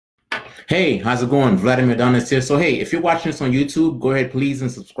Hey, how's it going? Vladimir Donis here. So, hey, if you're watching this on YouTube, go ahead, please,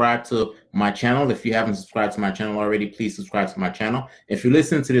 and subscribe to my channel. If you haven't subscribed to my channel already, please subscribe to my channel. If you're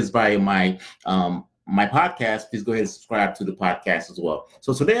listening to this via my podcast, please go ahead and subscribe to the podcast as well.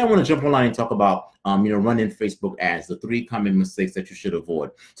 So today I want to jump online and talk about running Facebook ads, the 3 common mistakes that you should avoid.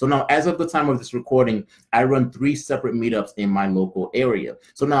 So now, as of the time of this recording, I run 3 separate meetups in my local area.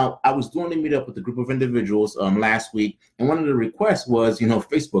 So now I was doing a meetup with a group of individuals last week, and one of the requests was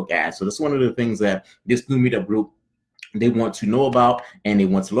Facebook ads. So that's one of the things that this new meetup group, they want to know about and they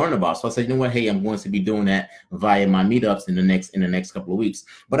want to learn about. So I said, you know what, hey, I'm going to be doing that via my meetups in the next couple of weeks.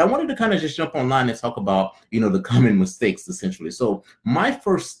 But I wanted to kind of just jump online and talk about, the common mistakes essentially. So my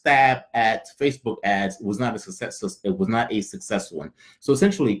first stab at Facebook ads was not a success. It was not a successful one. So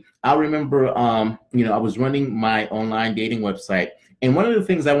essentially, I remember, I was running my online dating website. And one of the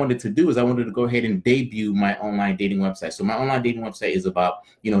things I wanted to do is I wanted to go ahead and debut my online dating website. So my online dating website is about,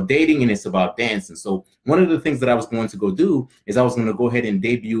 dating, and it's about dancing. So one of the things that I was going to go do is I was going to go ahead and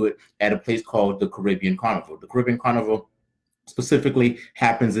debut it at a place called the Caribbean Carnival. The Caribbean Carnival specifically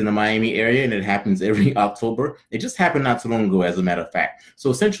happens in the Miami area, and it happens every October. It just happened not too long ago, as a matter of fact. So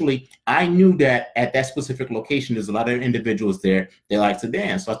essentially, I knew that at that specific location, there's a lot of individuals there that like to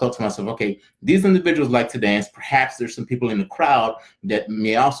dance. So I thought to myself, okay, these individuals like to dance. Perhaps there's some people in the crowd that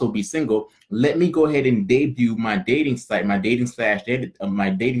may also be single. Let me go ahead and debut my dating site, my dating slash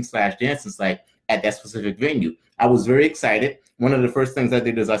dancing site at that specific venue. I was very excited. One of the first things I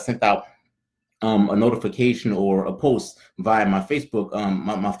did is I sent out a notification or a post via my Facebook,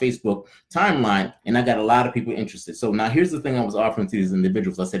 my Facebook timeline, and I got a lot of people interested. So now here's the thing I was offering to these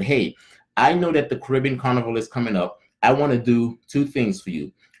individuals. I said, hey, I know that the Caribbean Carnival is coming up. I want to do 2 things for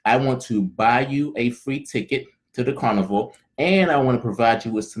you. I want to buy you a free ticket to the carnival, and I want to provide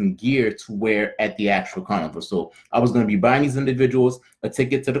you with some gear to wear at the actual carnival. So I was going to be buying these individuals a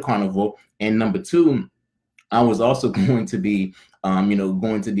ticket to the carnival, and number 2, I was also going to be,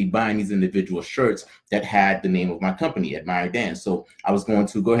 buying these individual shirts that had the name of my company, Admire Dance. So I was going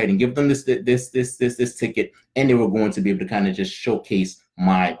to go ahead and give them this ticket, and they were going to be able to kind of just showcase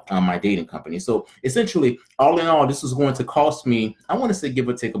my my dating company. So essentially, all in all, this was going to cost me, I want to say, give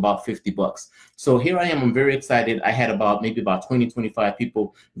or take, about $50. So here I am. I'm very excited. I had maybe about 20, 25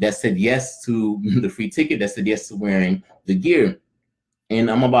 people that said yes to the free ticket, that said yes to wearing the gear. And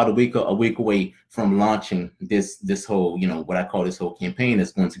I'm about a week away from launching this whole, what I call this whole campaign.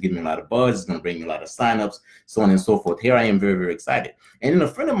 That's going to give me a lot of buzz. It's going to bring me a lot of signups, so on and so forth. Here I am, very, very excited. And then a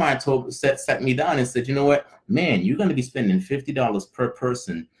friend of mine sat me down and said, you know what, man, you're going to be spending $50 per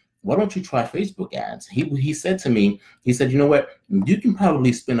person. Why don't you try Facebook ads? He said to me, he said, you know what, you can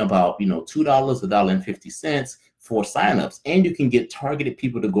probably spend about, $2, $1.50 for signups, and you can get targeted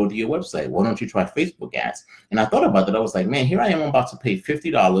people to go to your website. Why don't you try Facebook ads? And I thought about that. I was like, man, here I am about to pay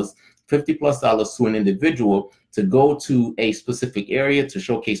 $50, $50+ to an individual to go to a specific area to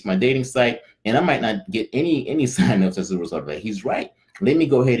showcase my dating site, and I might not get any signups as a result of that. He's right. Let me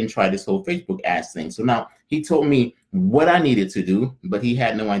go ahead and try this whole Facebook ads thing. So now he told me what I needed to do, but he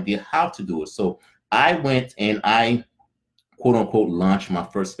had no idea how to do it. So I went and I, quote unquote, launched my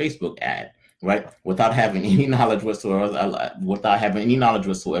first Facebook ad, right? Without having any knowledge whatsoever.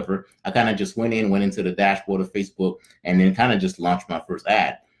 I kind of just went into the dashboard of Facebook and then kind of just launched my first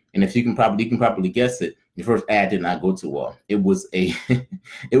ad. And if you can probably guess it, the first ad did not go too well. It was it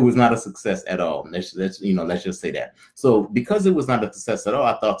was not a success at all. Let's just say that. So because it was not a success at all,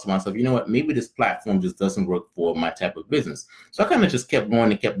 I thought to myself, you know what, maybe this platform just doesn't work for my type of business. So I kind of just kept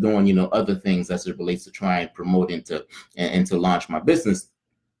going and kept doing, other things as it relates to try and promote and to launch my business.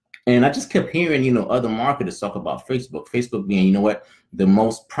 And I just kept hearing, other marketers talk about Facebook being, the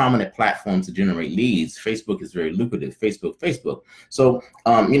most prominent platform to generate leads. Facebook is very lucrative. Facebook. So,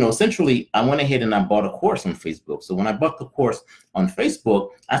 essentially, I went ahead and I bought a course on Facebook. So when I bought the course on Facebook,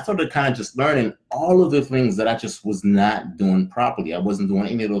 I started kind of just learning all of the things that I just was not doing properly. I wasn't doing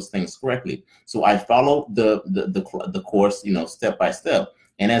any of those things correctly. So I followed the course, step by step.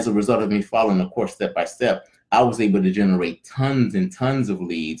 And as a result of me following the course step by step, I was able to generate tons and tons of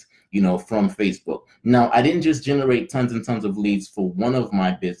leads, from Facebook. Now, I didn't just generate tons and tons of leads for one of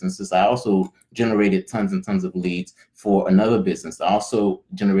my businesses. I also generated tons and tons of leads for another business. I also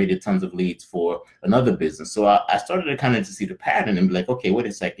generated tons of leads for another business. So I started to kind of see the pattern and be like, okay, wait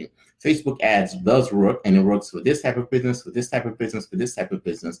a second. Facebook ads does work, and it works for this type of business, for this type of business, for this type of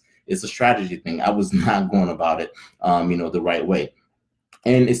business. It's a strategy thing. I was not going about it, the right way.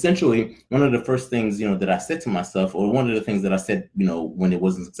 And essentially, one of the first things, that I said to myself, or one of the things that I said, when it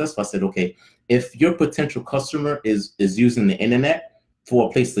wasn't successful, I said, okay, if your potential customer is using the internet for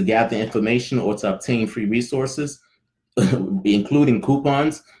a place to gather information or to obtain free resources, including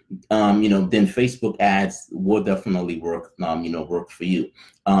coupons, then Facebook ads will definitely work, work for you.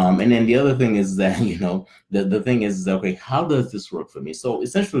 And then the other thing is that, the thing is, okay, how does this work for me? So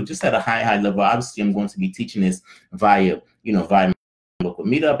essentially, just at a high level, obviously, I'm going to be teaching this via my local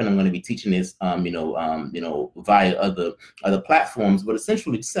meetup, and I'm going to be teaching this, via other platforms. But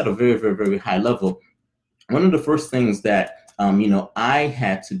essentially, just at a very high level, one of the first things that I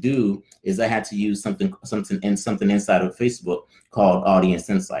had to do is I had to use something inside of Facebook called Audience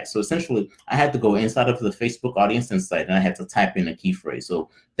Insight. So essentially, I had to go inside of the Facebook Audience Insight, and I had to type in a key phrase.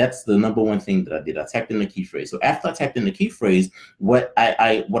 So that's the number one thing that I did. I typed in the key phrase. So after I typed in the key phrase, what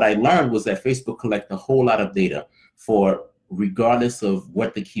I learned was that Facebook collects a whole lot of data for regardless of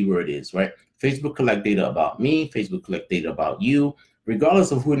what the keyword is, right? Facebook collect data about me. Facebook collect data about you.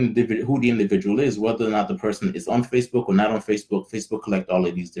 Regardless of who the individual is, whether or not the person is on Facebook or not on Facebook, Facebook collect all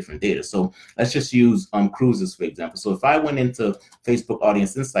of these different data. So let's just use cruises, for example. So if I went into Facebook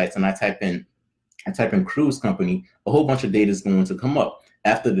Audience Insights and I type in cruise company, a whole bunch of data is going to come up.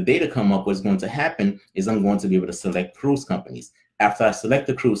 After the data come up, what's going to happen is I'm going to be able to select cruise companies. After I select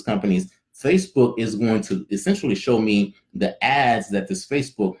the cruise companies, Facebook is going to essentially show me the ads that this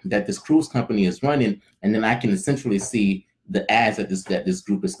cruise company is running, and then I can essentially see the ads that this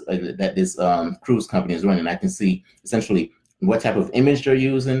cruise company is running. I can see essentially what type of image they're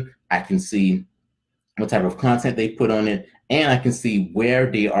using. I can see what type of content they put on it, and I can see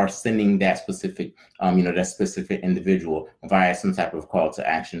where they are sending that specific, that specific individual via some type of call to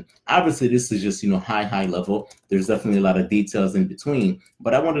action. Obviously, this is just, high level. There's definitely a lot of details in between,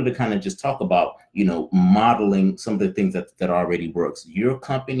 but I wanted to kind of just talk about, modeling some of the things that already works. Your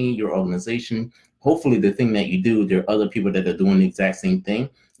company, your organization, hopefully the thing that you do, there are other people that are doing the exact same thing.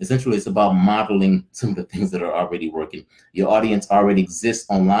 Essentially, it's about modeling some of the things that are already working. Your audience already exists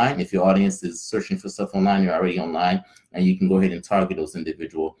online. If your audience is searching for stuff online, you're already online, and you can go ahead and target those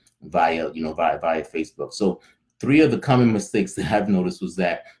individuals via Facebook. So 3 of the common mistakes that I've noticed was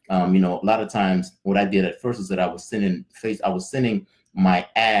that, a lot of times what I did at first is that I was sending my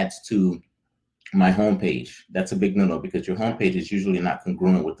ads to my homepage. That's a big no-no, because your homepage is usually not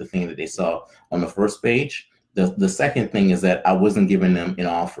congruent with the thing that they saw on the first page. The second thing is that I wasn't giving them an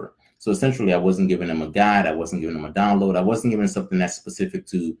offer. So essentially, I wasn't giving them a guide. I wasn't giving them a download. I wasn't giving something that's specific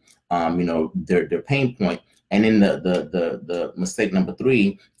to, their pain point. And then the mistake number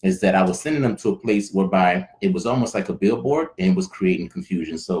 3 is that I was sending them to a place whereby it was almost like a billboard, and it was creating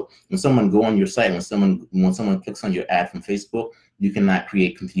confusion. So when someone go on your site, when someone clicks on your ad from Facebook, you cannot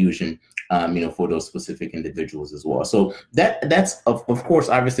create confusion, for those specific individuals as well. So that's of course,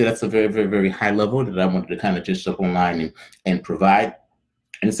 obviously, that's a very high level that I wanted to kind of just jump online and provide.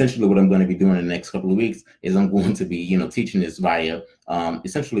 And essentially, what I'm going to be doing in the next couple of weeks is I'm going to be, teaching this via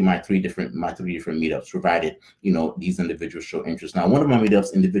essentially my three different meetups, provided these individuals show interest. Now, one of my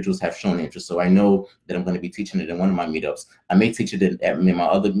meetups, individuals have shown interest, so I know that I'm going to be teaching it in one of my meetups. I may teach it in my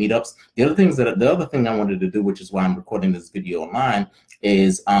other meetups. The other thing I wanted to do, which is why I'm recording this video online,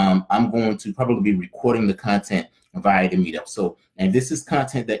 is I'm going to probably be recording the content via the meetup. So, and this is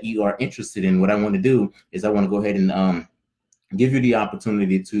content that you are interested in. What I want to do is I want to go ahead and give you the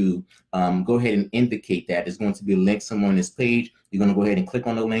opportunity to go ahead and indicate that there's going to be a link somewhere on this page. You're going to go ahead and click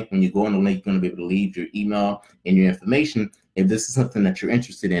on the link. When you go on the link, you're going to be able to leave your email and your information. If this is something that you're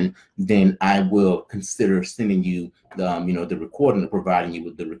interested in, then I will consider sending you the recording, or providing you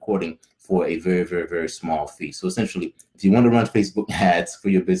with the recording for a very small fee. So essentially, if you want to run Facebook ads for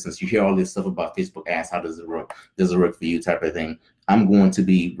your business, you hear all this stuff about Facebook ads, how does it work? Does it work for you, type of thing? I'm going to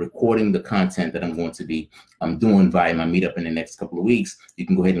be recording the content that I'm going to be doing via my meetup in the next couple of weeks. You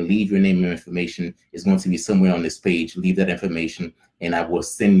can go ahead and leave your name and your information. It's going to be somewhere on this page. Leave that information, and I will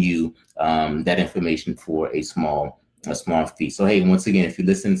send you that information for a small fee. So hey, once again, if you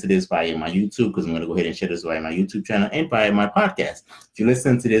listen to this via my YouTube, because I'm going to go ahead and share this via my YouTube channel and via my podcast. If you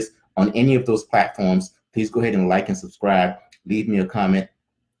listen to this on any of those platforms, please go ahead and like and subscribe. Leave me a comment.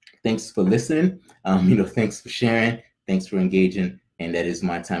 Thanks for listening. Thanks for sharing. Thanks for engaging. And that is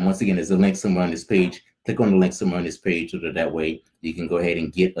my time. Once again, there's a link somewhere on this page. Click on the link somewhere on this page, so that way you can go ahead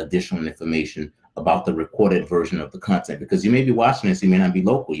and get additional information about the recorded version of the content. Because you may be watching this, you may not be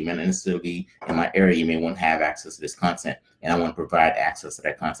local, you may not necessarily be in my area, you may want to have access to this content, and I want to provide access to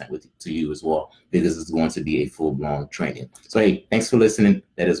that content to you as well, because it's going to be a full-blown training. So hey, thanks for listening.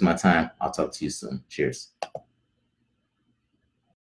 That is my time. I'll talk to you soon. Cheers.